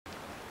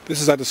This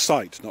is at a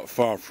site not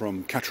far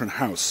from Catron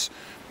House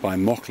by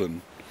Mauchline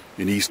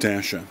in East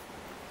Ayrshire.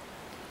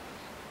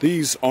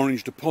 These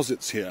orange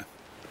deposits here,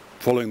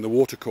 following the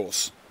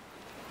watercourse,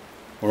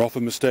 are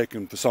often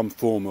mistaken for some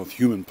form of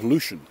human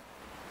pollution.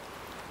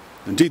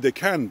 Indeed they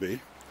can be,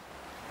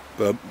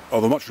 but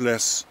of a much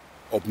less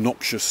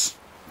obnoxious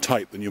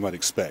type than you might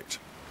expect.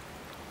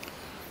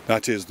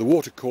 That is, the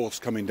watercourse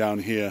coming down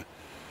here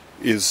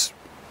is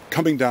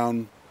coming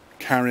down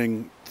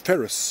carrying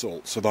ferrous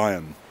salts of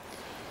iron.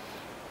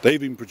 They've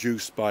been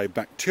produced by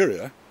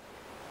bacteria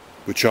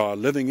which are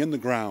living in the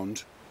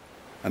ground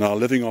and are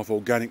living off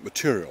organic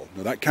material.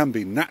 Now that can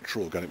be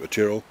natural organic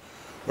material,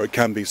 or it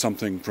can be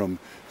something from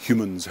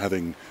humans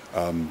having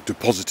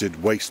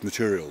deposited waste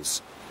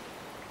materials,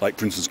 like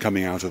for instance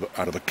coming out of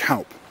a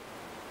cowp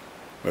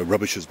where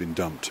rubbish has been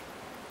dumped.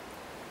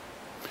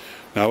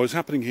 Now what's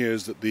happening here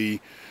is that the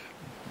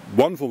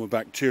one form of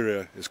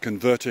bacteria is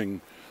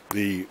converting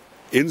the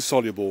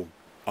insoluble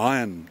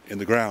iron in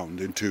the ground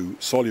into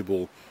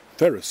soluble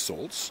ferrous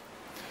salts.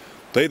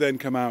 They then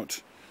come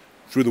out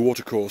through the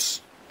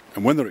watercourse,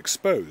 and when they're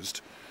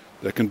exposed,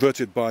 they're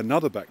converted by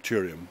another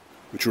bacterium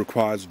which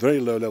requires very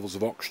low levels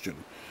of oxygen,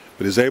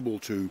 but is able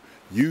to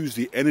use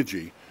the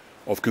energy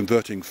of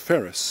converting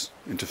ferrous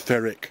into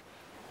ferric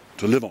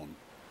to live on.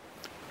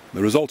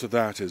 The result of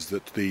that is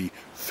that the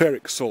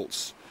ferric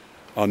salts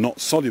are not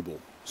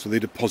soluble, so they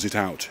deposit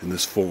out in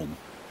this form.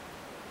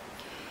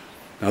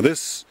 Now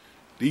these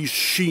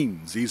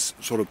sheens, these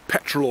sort of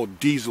petrol or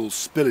diesel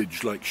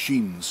spillage like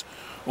sheens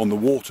on the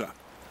water,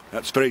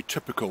 that's very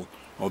typical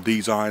of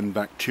these iron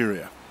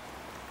bacteria.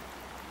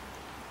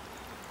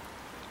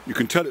 You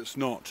can tell it's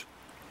not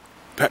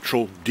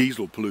petrol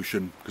diesel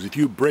pollution because if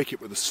you break it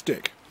with a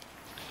stick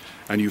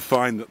and you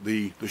find that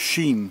the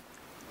sheen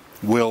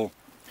will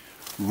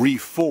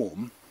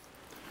reform,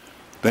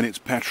 then it's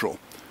petrol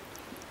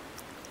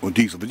or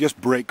diesel. If it just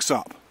breaks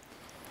up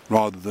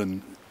rather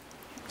than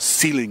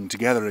sealing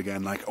together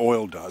again like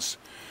oil does,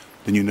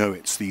 then you know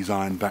it's these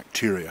iron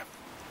bacteria.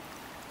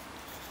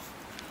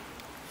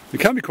 It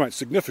can be quite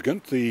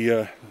significant.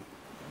 The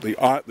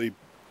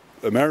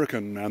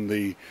American and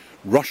the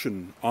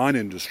Russian iron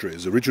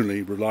industries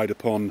originally relied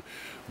upon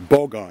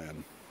bog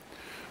iron,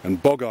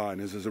 and bog iron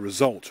is as a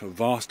result of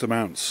vast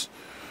amounts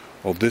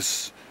of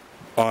this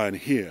iron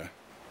here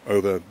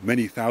over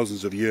many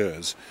thousands of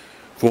years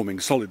forming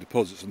solid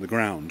deposits in the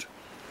ground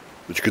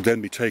which could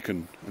then be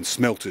taken and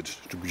smelted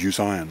to produce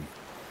iron.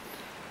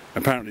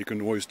 Apparently you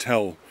can always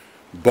tell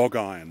bog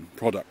iron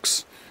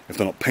products if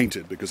they're not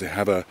painted because they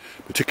have a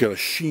particular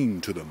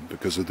sheen to them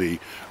because of the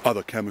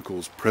other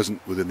chemicals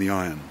present within the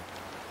iron.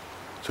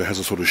 So it has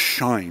a sort of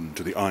shine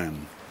to the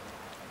iron.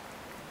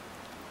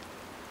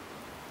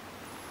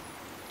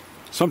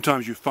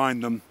 Sometimes you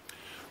find them,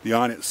 the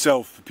iron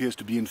itself appears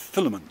to be in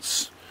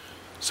filaments,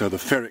 so the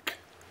ferric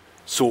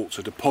salts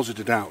are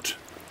deposited out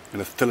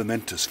in a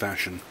filamentous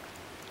fashion.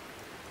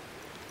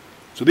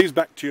 So these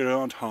bacteria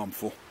aren't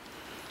harmful.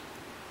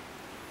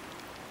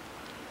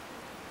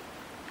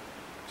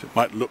 So it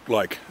might look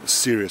like a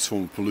serious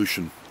form of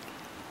pollution,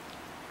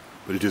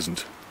 but it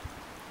isn't.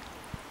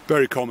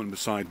 Very common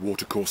beside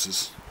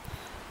watercourses,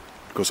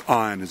 because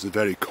iron is a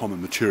very common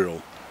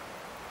material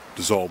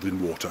dissolved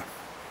in water.